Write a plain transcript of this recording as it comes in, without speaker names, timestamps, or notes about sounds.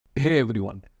Hey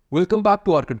everyone, welcome back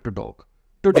to our Crypto Talk.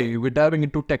 Today we're diving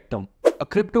into Tectum, a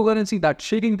cryptocurrency that's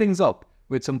shaking things up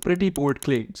with some pretty bold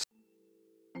claims.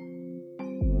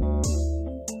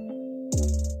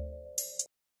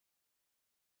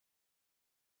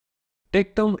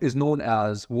 Tectum is known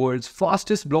as world's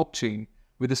fastest blockchain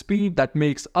with a speed that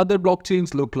makes other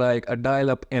blockchains look like a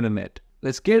dial-up internet.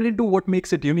 Let's get into what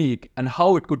makes it unique and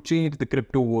how it could change the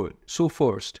crypto world. So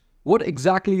first, what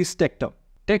exactly is Tectum?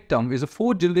 Tectum is a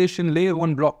 4th-generation Layer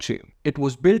 1 blockchain. It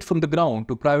was built from the ground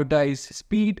to prioritize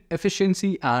speed,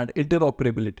 efficiency, and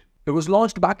interoperability. It was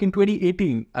launched back in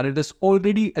 2018 and it has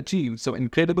already achieved some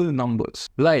incredible numbers,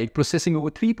 like processing over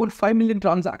 3.5 million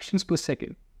transactions per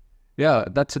second. Yeah,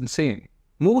 that's insane.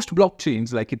 Most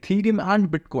blockchains like Ethereum and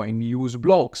Bitcoin use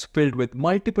blocks filled with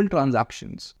multiple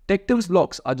transactions. Tectum's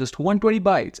blocks are just 120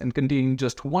 bytes and contain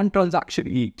just one transaction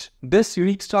each. This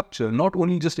unique structure not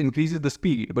only just increases the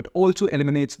speed but also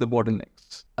eliminates the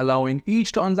bottlenecks, allowing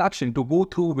each transaction to go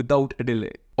through without a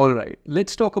delay. Alright,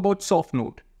 let's talk about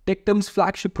SoftNote, Tectum's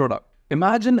flagship product.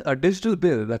 Imagine a digital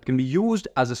bill that can be used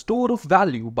as a store of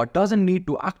value but doesn't need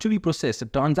to actually process a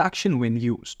transaction when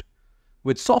used.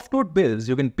 With SoftNote bills,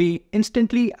 you can pay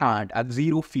instantly and at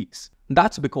zero fees.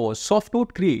 That's because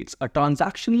SoftNote creates a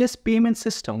transactionless payment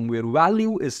system where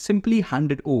value is simply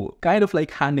handed over, kind of like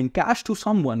handing cash to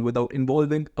someone without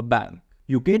involving a bank.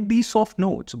 You get these soft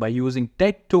notes by using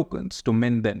tech tokens to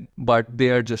mint them, but they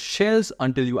are just shells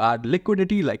until you add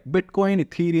liquidity like Bitcoin,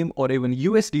 Ethereum, or even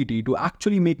USDT to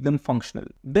actually make them functional.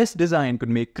 This design could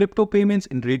make crypto payments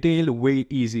in retail way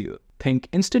easier. Think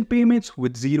instant payments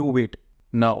with zero wait.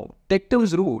 Now,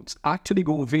 Tectum's roots actually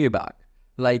go way back,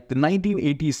 like the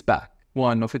 1980s back.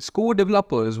 One of its core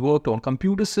developers worked on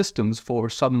computer systems for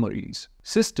submarines,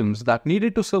 systems that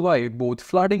needed to survive both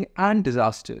flooding and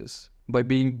disasters by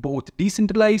being both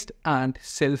decentralized and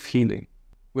self-healing.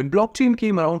 When blockchain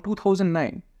came around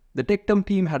 2009, the Tectum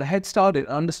team had a head start in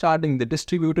understanding the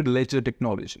distributed ledger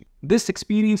technology. This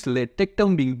experience led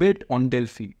Tectum being built on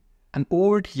Delphi, an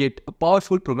old yet a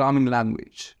powerful programming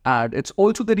language. And it's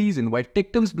also the reason why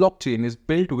Tectum's blockchain is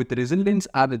built with resilience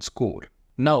at its core.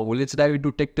 Now let's dive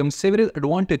into Tectum's several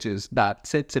advantages that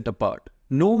sets it apart.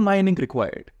 No mining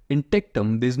required. In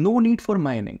Tectum, there's no need for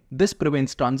mining. This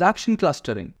prevents transaction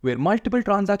clustering, where multiple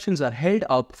transactions are held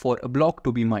up for a block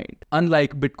to be mined.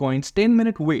 Unlike Bitcoin's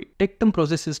 10-minute wait, Tectum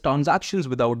processes transactions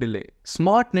without delay.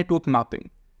 Smart network mapping.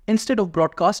 Instead of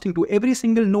broadcasting to every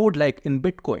single node like in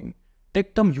Bitcoin,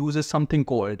 Tectum uses something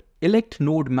called elect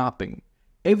node mapping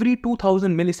every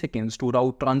 2000 milliseconds to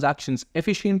route transactions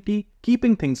efficiently,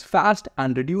 keeping things fast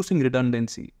and reducing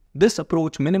redundancy. This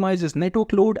approach minimizes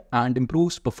network load and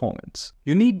improves performance.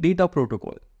 Unique data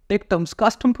protocol. Tectum's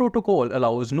custom protocol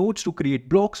allows nodes to create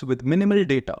blocks with minimal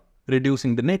data,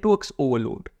 reducing the network's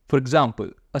overload. For example,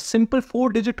 a simple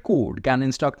 4-digit code can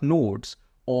instruct nodes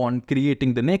on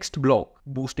creating the next block,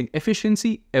 boosting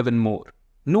efficiency even more.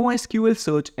 NoSQL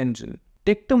search engine.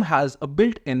 Tectum has a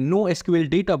built-in NoSQL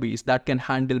database that can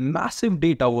handle massive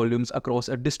data volumes across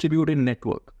a distributed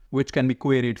network, which can be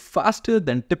queried faster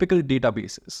than typical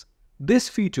databases. This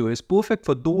feature is perfect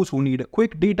for those who need a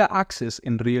quick data access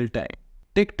in real time.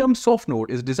 Tectum's SoftNote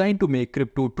is designed to make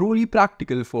crypto truly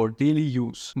practical for daily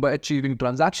use. By achieving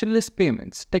transactionless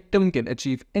payments, Tectum can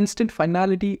achieve instant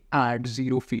finality at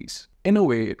zero fees. In a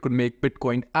way, it could make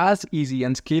Bitcoin as easy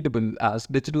and scalable as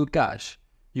digital cash,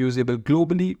 usable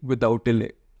globally without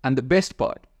delay. And the best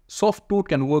part, SoftNote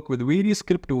can work with various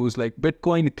cryptos like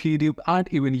Bitcoin, Ethereum, and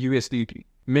even USDT,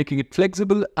 making it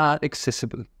flexible and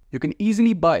accessible. You can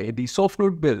easily buy the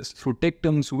SoftNote bills through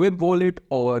Tectum's web wallet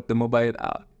or the mobile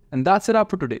app. And that's it up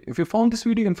for today. If you found this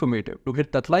video informative, do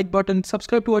hit that like button,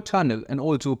 subscribe to our channel, and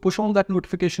also push on that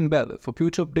notification bell for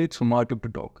future updates from our Crypto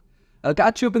Talk. I'll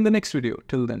catch you up in the next video.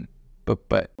 Till then,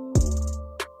 bye-bye.